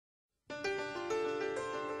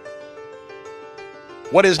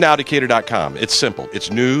What is NowDecatur.com? It's simple.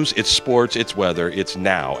 It's news, it's sports, it's weather, it's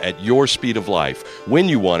now at your speed of life. When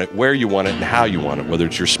you want it, where you want it, and how you want it. Whether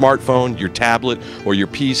it's your smartphone, your tablet, or your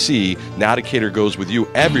PC, NowDecatur goes with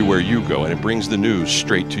you everywhere you go, and it brings the news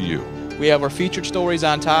straight to you. We have our featured stories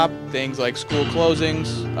on top, things like school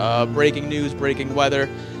closings, breaking news, breaking weather,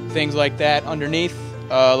 things like that underneath.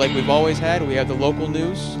 Like we've always had, we have the local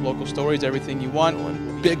news, local stories, everything you want.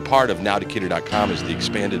 A big part of NowDecatur.com is the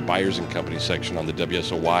expanded Buyers and Company section on the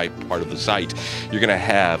WSOY part of the site. You're going to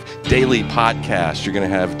have daily podcasts, you're going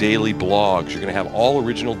to have daily blogs, you're going to have all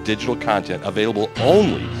original digital content available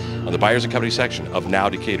only on the Buyers and Company section of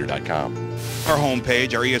NowDecatur.com. Our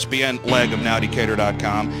homepage, our ESPN leg of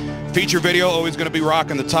NowDecatur.com. Feature video always going to be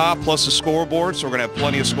rocking the top, plus the scoreboard, so we're going to have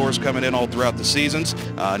plenty of scores coming in all throughout the seasons.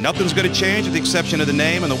 Nothing's going to change with the exception of the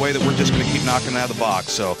name and the way that we're just going to keep knocking it out of the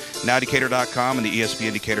box. So NowDecatur.com and the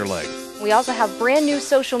ESPNDecatur leg. We also have brand new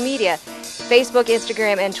social media, Facebook,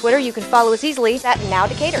 Instagram, and Twitter. You can follow us easily at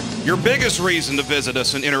NowDecatur. Your biggest reason to visit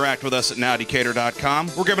us and interact with us at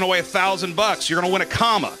NowDecatur.com, we're giving away $1,000. You're going to win a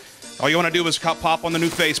comma. All you want to do is pop on the new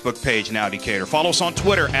Facebook page, NowDecatur. Follow us on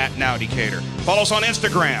Twitter at NowDecatur. Follow us on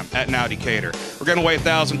Instagram at NowDecatur. We're giving away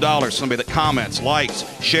 $1,000. Somebody that comments, likes,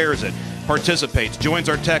 shares it, participates, joins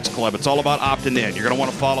our text club. It's all about opting in. You're going to want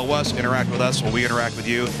to follow us, interact with us while we interact with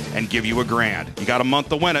you, and give you $1,000. You got a month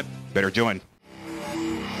to win it. Better join.